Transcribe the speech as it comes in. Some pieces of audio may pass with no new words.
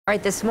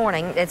Right, this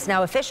morning, it's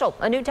now official.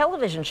 A new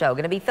television show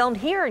going to be filmed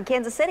here in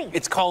Kansas City.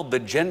 It's called The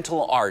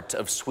Gentle Art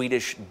of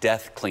Swedish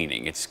Death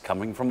Cleaning. It's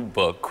coming from a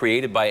book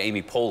created by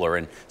Amy Poehler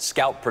and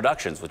Scout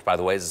Productions, which, by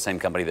the way, is the same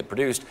company that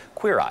produced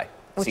Queer Eye.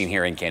 Seen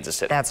here in Kansas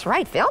City. That's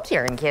right, filmed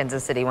here in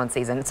Kansas City one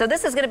season. So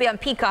this is going to be on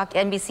Peacock,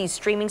 NBC's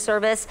streaming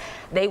service.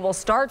 They will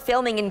start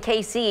filming in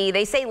KC.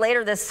 They say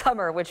later this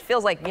summer, which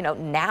feels like, you know,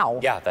 now.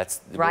 Yeah, that's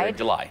right.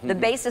 July. The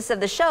basis of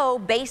the show,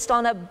 based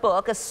on a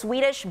book, a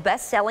Swedish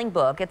best-selling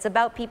book. It's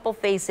about people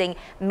facing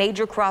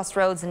major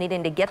crossroads and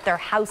needing to get their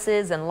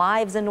houses and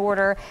lives in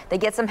order. They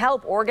get some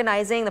help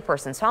organizing the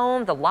person's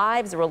home, the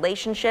lives, the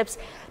relationships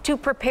to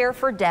prepare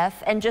for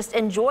death and just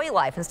enjoy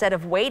life instead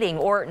of waiting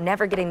or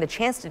never getting the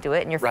chance to do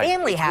it and your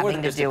family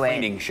having to do it. It's a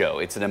cleaning show.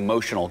 It's an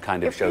emotional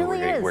kind of show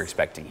we're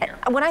expecting here.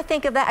 When I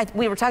think of that,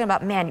 we were talking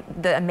about, man,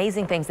 the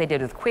amazing things they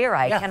did with Queer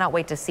Eye. Yeah. I cannot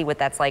wait to see what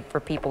that's like for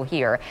people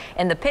here.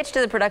 And the pitch to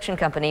the production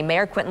company,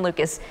 Mayor Quentin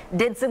Lucas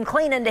did some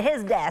cleaning to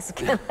his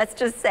desk. Let's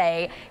just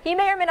say he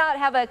may or may not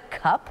have a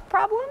cup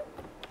problem.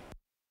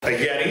 A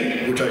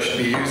Yeti, which I should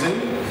be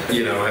using,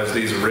 you know, has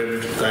these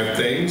ribbed type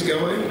things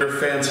going. Their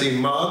fancy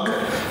mug,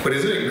 but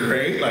isn't it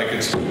great? Like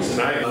it's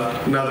nice.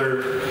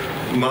 Another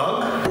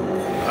mug.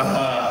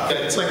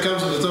 It's like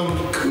comes with its own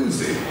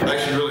koozie. I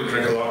should really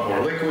drink a lot more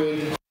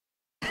liquid.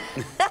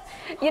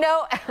 You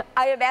know,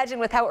 I imagine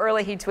with how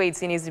early he tweets,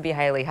 he needs to be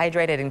highly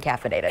hydrated and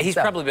caffeinated. He's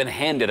probably been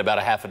handed about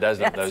a half a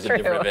dozen of those at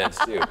different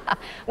events, too.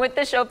 With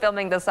the show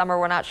filming this summer,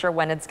 we're not sure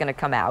when it's going to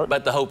come out.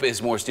 But the hope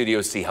is more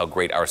studios see how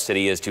great our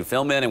city is to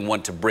film in and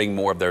want to bring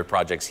more of their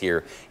projects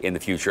here in the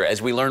future.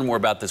 As we learn more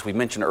about this, we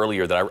mentioned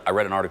earlier that I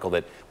read an article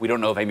that we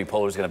don't know if Amy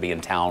Poehler is going to be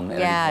in town.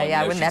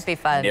 Yeah, wouldn't that be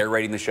fun?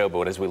 Narrating the show,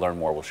 but as we learn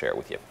more, we'll share it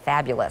with you.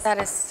 Fabulous. That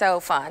is so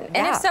fun.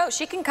 And if so,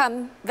 she can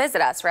come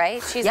visit us,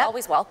 right? She's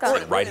always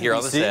welcome. Right here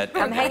on the set.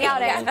 Come hang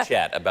out and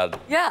chat about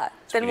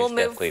then we'll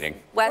move.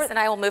 Cleaning. Wes and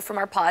I will move from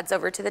our pods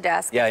over to the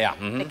desk. Yeah.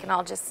 We can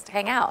all just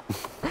hang out.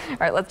 All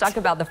right, let's talk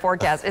about the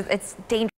forecast. It's dangerous.